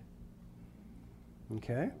flashlight.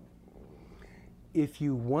 Okay? If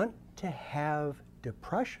you want to have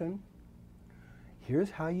depression,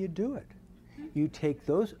 here's how you do it. You take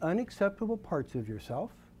those unacceptable parts of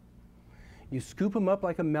yourself, you scoop them up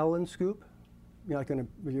like a melon scoop, you know, like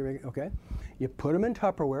okay? You put them in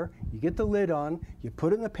Tupperware, you get the lid on, you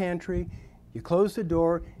put it in the pantry, you close the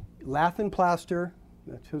door, lath and plaster,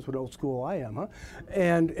 that's what old school I am, huh?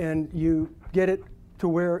 And you get it to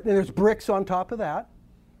where, and there's bricks on top of that.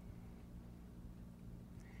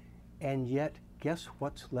 And yet, guess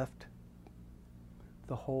what's left?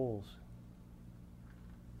 The holes.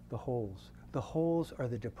 The holes. The holes are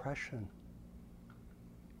the depression.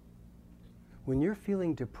 When you're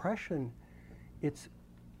feeling depression,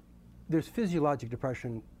 there's physiologic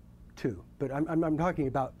depression too, but I'm talking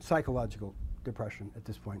about psychological depression at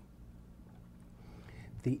this point.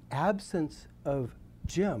 The absence of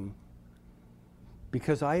Jim,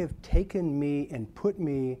 because I have taken me and put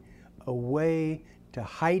me away to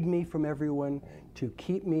hide me from everyone, to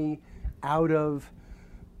keep me out of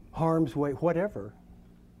harm's way, whatever,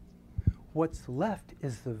 what's left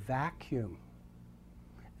is the vacuum.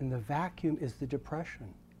 And the vacuum is the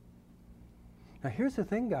depression. Now here's the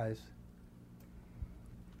thing, guys.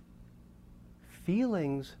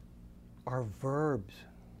 Feelings are verbs,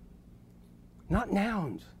 not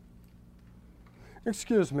nouns.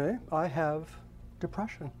 Excuse me, I have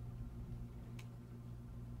depression.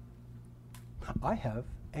 I have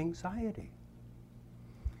anxiety.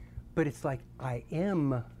 But it's like I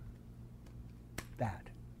am that.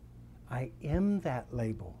 I am that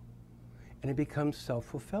label. And it becomes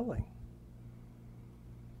self-fulfilling.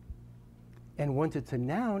 And once it's a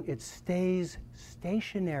noun, it stays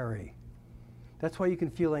stationary. That's why you can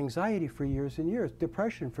feel anxiety for years and years,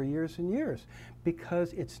 depression for years and years,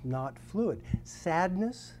 because it's not fluid.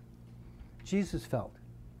 Sadness, Jesus felt.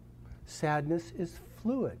 Sadness is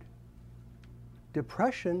fluid.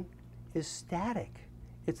 Depression is static.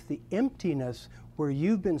 It's the emptiness where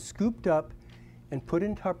you've been scooped up and put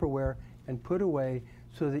in Tupperware and put away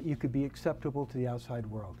so that you could be acceptable to the outside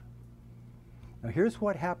world. Now here's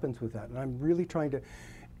what happens with that, and I'm really trying to,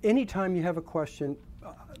 anytime you have a question,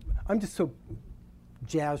 I'm just so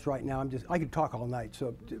jazzed right now, I could talk all night,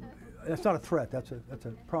 so that's not a threat, that's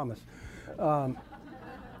a promise.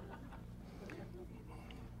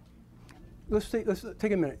 Let's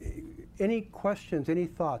take a minute. Any questions, any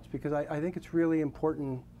thoughts? Because I think it's really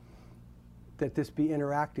important that this be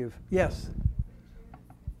interactive. Yes?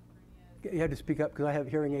 You had to speak up because I have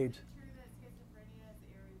hearing aids. Is it true that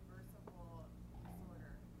schizophrenia is a reversible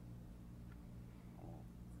disorder?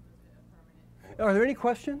 Is it a permanent? Are there any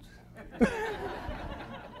questions?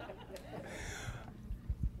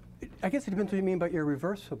 I guess it depends what you mean by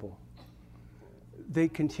irreversible. They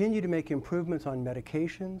continue to make improvements on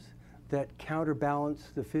medications that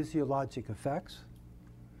counterbalance the physiologic effects.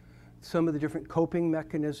 Some of the different coping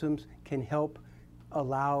mechanisms can help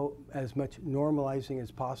allow as much normalizing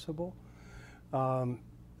as possible.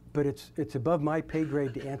 But it's above my pay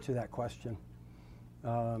grade to answer that question.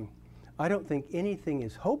 I don't think anything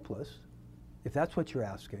is hopeless, if that's what you're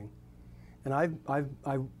asking. And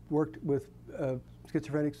I've worked with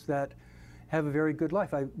schizophrenics that have a very good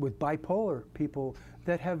life. With bipolar people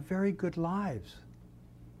that have very good lives.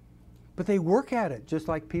 But they work at it, just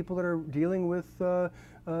like people that are dealing with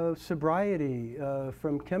sobriety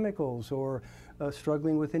from chemicals or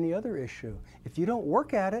struggling with any other issue. If you don't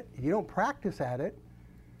work at it, if you don't practice at it,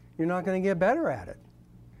 you're not going to get better at it.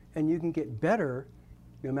 And you can get better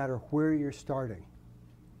no matter where you're starting.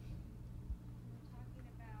 Talking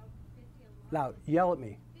about Loud, yell at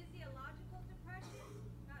me. physiological depression,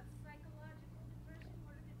 not psychological depression.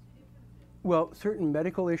 What are the two differences? Well, certain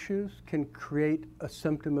medical issues can create a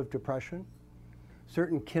symptom of depression.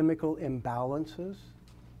 Certain chemical imbalances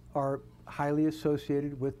are highly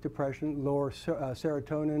associated with depression. Lower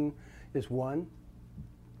serotonin is one.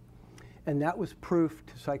 And that was proof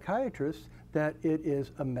to psychiatrists that it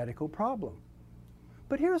is a medical problem.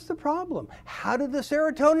 But here's the problem. How did the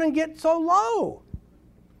serotonin get so low?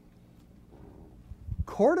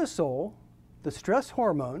 Cortisol, the stress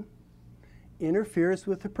hormone, interferes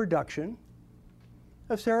with the production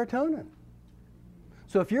of serotonin.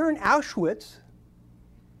 So if you're in Auschwitz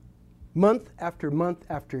month after month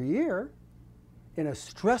after year in a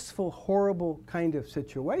stressful, horrible kind of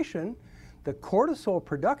situation, the cortisol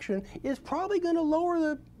production is probably going to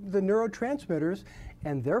lower the neurotransmitters,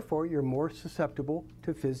 and therefore you're more susceptible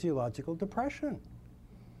to physiological depression.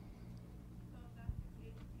 So if that's the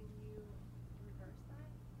case, can you reverse that?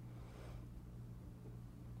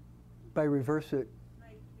 By reverse it,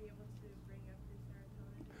 Like be able to bring up your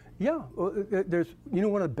serotonin? yeah, well, there's, you know,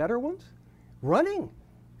 one of the better ones? Running.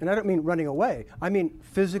 And I don't mean running away. I mean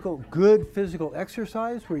good physical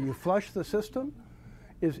exercise where you flush the system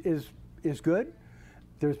is good.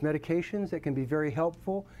 There's medications that can be very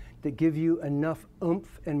helpful that give you enough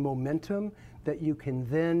oomph and momentum that you can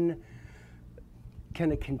then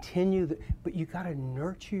kind of continue. But you got to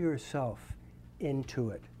nurture yourself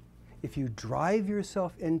into it. If you drive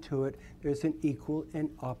yourself into it, there's an equal and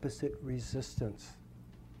opposite resistance.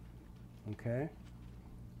 Okay?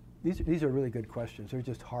 These are really good questions. They're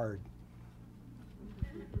just hard.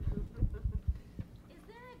 Is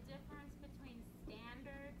there a difference between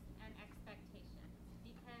standards and expectations?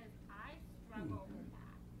 Because I struggle with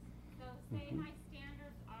that. So say my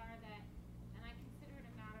standards are that, and I consider it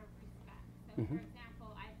a matter of respect. So for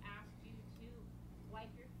example, I've asked you to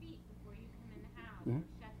wipe your feet before you come in the house, or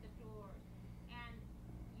shut the doors, and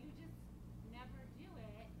you just never do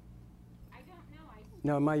it. I don't know.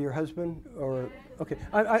 Now, am I your husband? Or okay,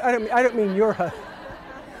 I don't mean your husband.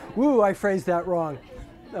 Woo, I phrased that wrong.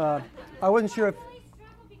 I wasn't sure if. I really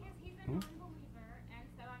struggle because he's a non-believer, and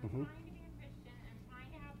so I'm trying to be a Christian. I'm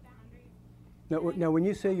trying to have boundaries. Now, when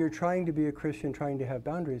you say you're trying to be a Christian, trying to have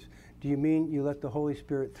boundaries, do you mean you let the Holy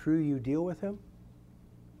Spirit through you deal with him?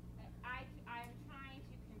 I'm trying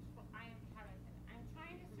to control. I'm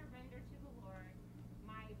trying to surrender to the Lord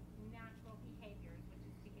my natural behaviors, which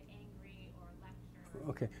is to get angry or lecture.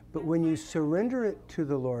 Okay, but when you surrender it to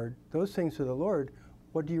the Lord, those things to the Lord,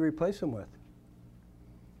 what do you replace them with?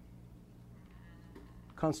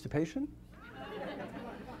 Constipation?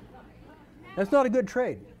 That's not a good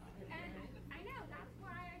trade. And I know, that's why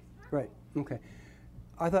I struggle. Right, okay.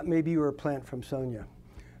 I thought maybe you were a plant from Sonia.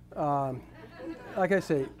 Like I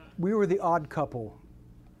say, we were the odd couple,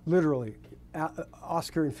 literally.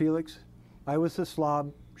 Oscar and Felix. I was the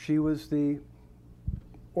slob, she was the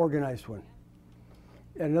organized one.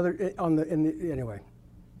 Anyway.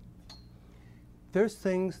 There's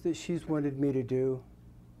things that she's wanted me to do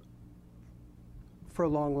for a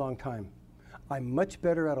long, long time. I'm much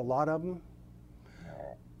better at a lot of them,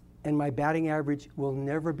 and my batting average will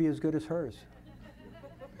never be as good as hers.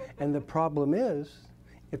 And the problem is,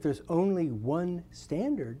 if there's only one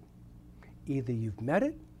standard, either you've met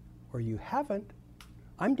it or you haven't,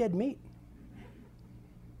 I'm dead meat.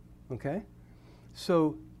 Okay?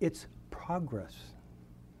 So it's progress.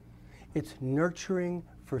 It's nurturing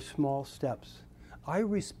for small steps. I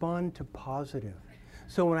respond to positive.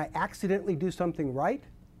 So when I accidentally do something right,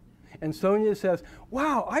 and Sonia says,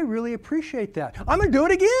 wow, I really appreciate that, I'm going to do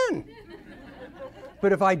it again.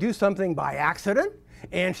 But if I do something by accident,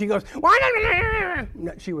 and she goes,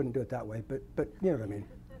 no, she wouldn't do it that way, but you know what I mean.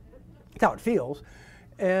 It's how it feels.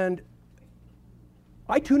 And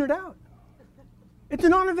I tune it out. It's a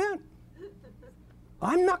non-event.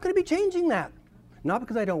 I'm not going to be changing that. Not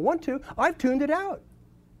because I don't want to. I've tuned it out.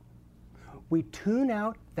 We tune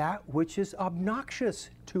out that which is obnoxious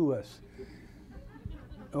to us.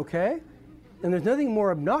 Okay? And there's nothing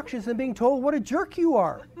more obnoxious than being told what a jerk you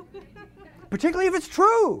are. Particularly if it's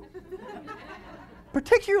true.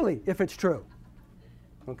 Particularly if it's true.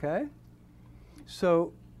 Okay?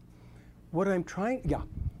 So, what I'm trying, yeah.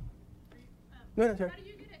 No, sorry. How do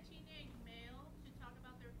you get a teenage male to talk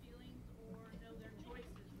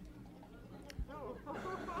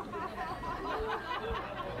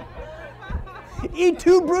Eat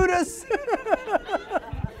too, Brutus.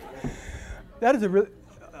 That is a really,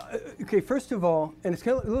 okay, first of all, and it's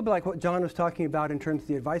kind of a little bit like what John was talking about in terms of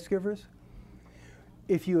the advice givers.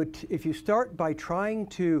 If you start by trying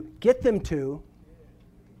to get them to,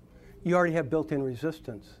 you already have built-in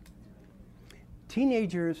resistance.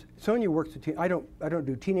 Teenagers, Sonia works with I don't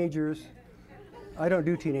do teenagers. I don't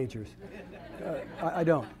do teenagers. I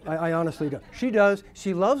don't. I honestly don't. She does.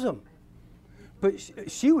 She loves them. But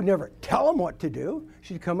she would never tell them what to do.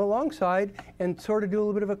 She'd come alongside and sort of do a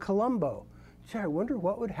little bit of a Columbo. Gee, I wonder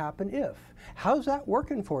what would happen if. How's that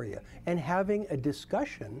working for you? And having a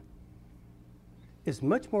discussion is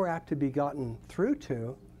much more apt to be gotten through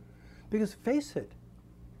to, because face it,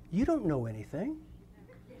 you don't know anything.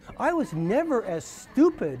 I was never as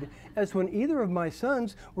stupid as when either of my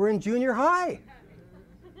sons were in junior high.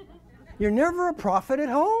 You're never a prophet at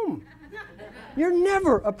home. You're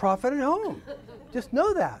never a prophet at home. Just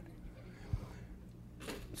know that.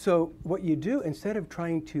 So what you do, instead of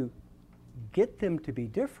trying to get them to be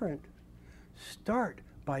different, start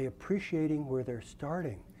by appreciating where they're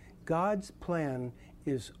starting. God's plan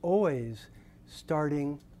is always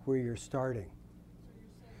starting where you're starting. So you're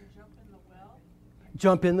saying jump in the well?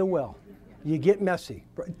 Jump in the well. You get messy.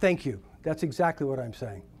 Thank you. That's exactly what I'm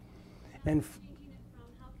saying. And Taking it from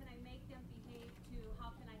how can I make them behave to how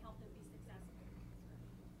can I help them be successful?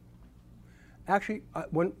 actually,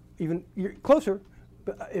 when even you're closer,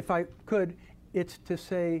 but if I could, it's to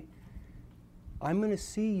say, I'm going to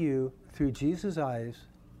see you through Jesus' eyes,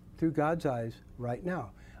 through God's eyes right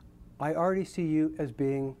now. I already see you as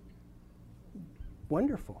being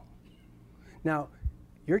wonderful. Now,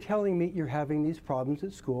 you're telling me you're having these problems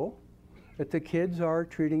at school, that the kids are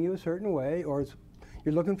treating you a certain way, or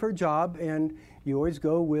you're looking for a job and you always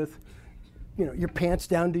go with, your pants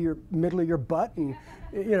down to your middle of your butt, and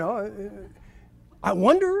I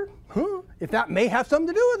wonder, if that may have something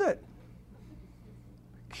to do with it.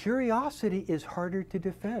 Curiosity is harder to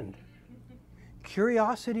defend.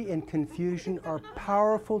 Curiosity and confusion are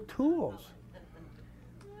powerful tools.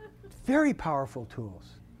 Very powerful tools.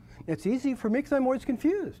 It's easy for me because I'm always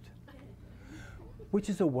confused. Which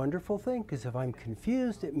is a wonderful thing, because if I'm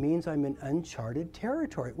confused, it means I'm in uncharted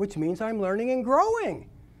territory, which means I'm learning and growing.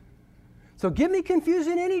 So give me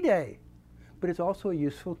confusion any day. But it's also a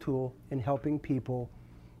useful tool in helping people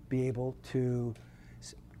be able to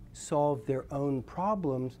solve their own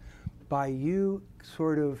problems by you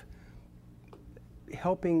sort of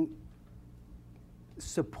helping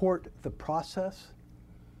support the process.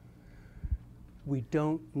 We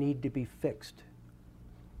don't need to be fixed.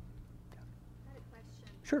 I had a question.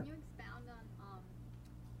 Sure. Can you expound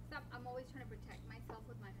on, I'm always trying to protect myself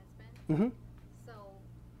with my husband. Mm-hmm. So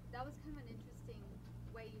that was kind of an interesting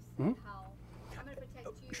way you said how I'm going to protect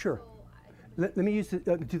you. Sure. So Let me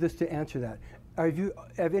do this to answer that.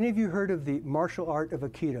 Have any of you heard of the martial art of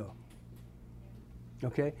Aikido?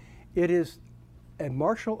 Okay. It is a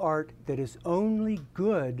martial art that is only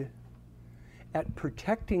good at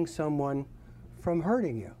protecting someone from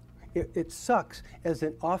hurting you. It sucks as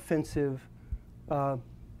an offensive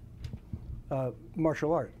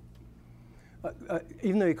martial art.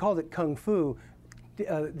 Even though he called it Kung Fu,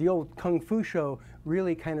 the old Kung Fu show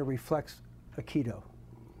really kind of reflects Aikido.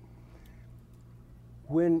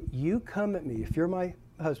 When you come at me, if you're my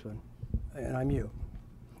husband, and I'm you,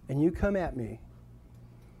 and you come at me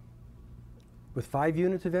with 5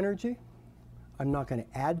 units of energy, I'm not going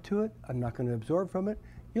to add to it, I'm not going to absorb from it,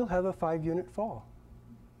 you'll have a 5-unit fall.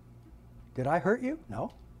 Did I hurt you?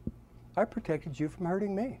 No. I protected you from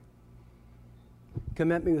hurting me.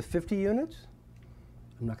 Come at me with 50 units,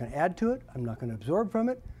 I'm not going to add to it, I'm not going to absorb from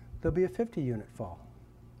it, there'll be a 50-unit fall.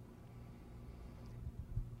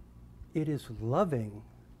 It is loving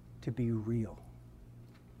to be real.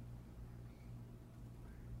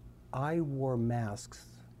 I wore masks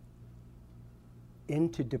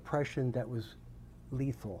into depression that was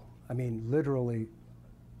lethal. I mean, literally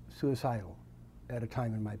suicidal at a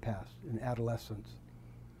time in my past, in adolescence,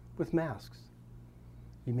 with masks.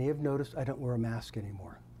 You may have noticed I don't wear a mask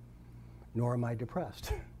anymore, nor am I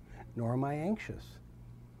depressed, nor am I anxious.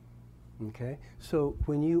 Okay? So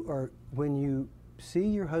when you see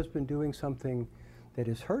your husband doing something that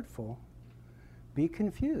is hurtful, be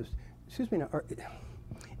confused. Excuse me now,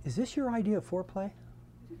 is this your idea of foreplay?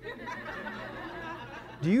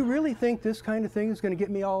 Do you really think this kind of thing is going to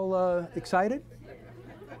get me all excited?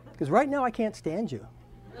 Because right now I can't stand you,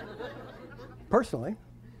 personally,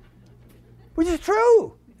 which is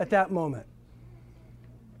true at that moment.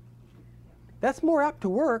 That's more apt to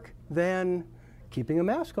work than keeping a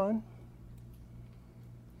mask on.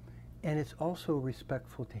 And it's also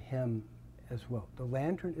respectful to him as well. The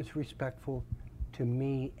lantern is respectful to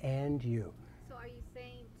me and you. So are you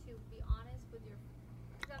saying to be honest with your?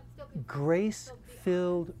 'Cause I'm still confused. So be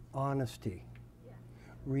Grace-filled honesty. Yeah.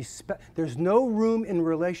 Respect. There's no room in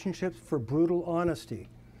relationships for brutal honesty.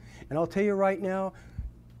 And I'll tell you right now,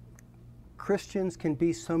 Christians can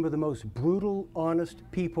be some of the most brutal, honest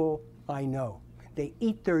people I know. They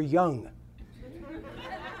eat their young.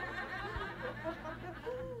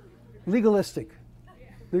 Legalistically.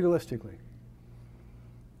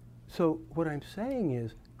 So what I'm saying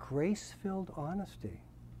is grace-filled honesty,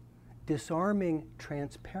 disarming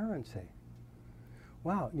transparency.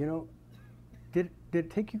 Wow, you know, did it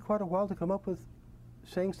take you quite a while to come up with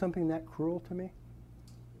saying something that cruel to me?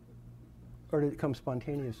 Or did it come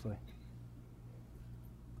spontaneously?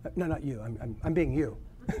 No, not you. I'm being you.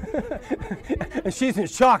 And she's in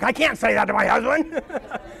shock. I can't say that to my husband.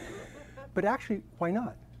 But actually, why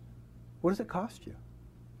not? What does it cost you?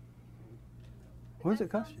 What does it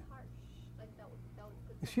cost you? Harsh. Like that would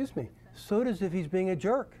put Excuse me. So does if he's being a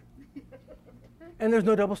jerk. And there's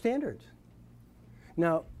no double standards.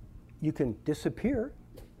 Now, you can disappear,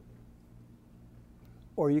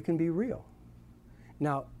 or you can be real.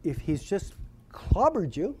 Now, if he's just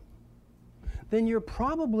clobbered you, then you're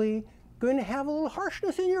probably going to have a little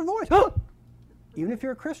harshness in your voice. Huh? Even if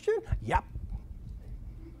you're a Christian? Yep.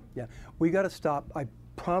 Yeah, we got to stop. I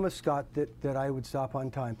promised Scott that I would stop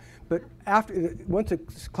on time. But once the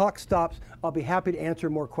clock stops, I'll be happy to answer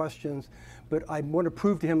more questions. But I want to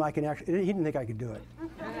prove to him I can actually, he didn't think I could do it.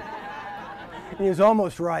 And he was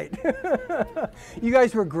almost right. You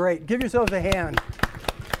guys were great. Give yourselves a hand.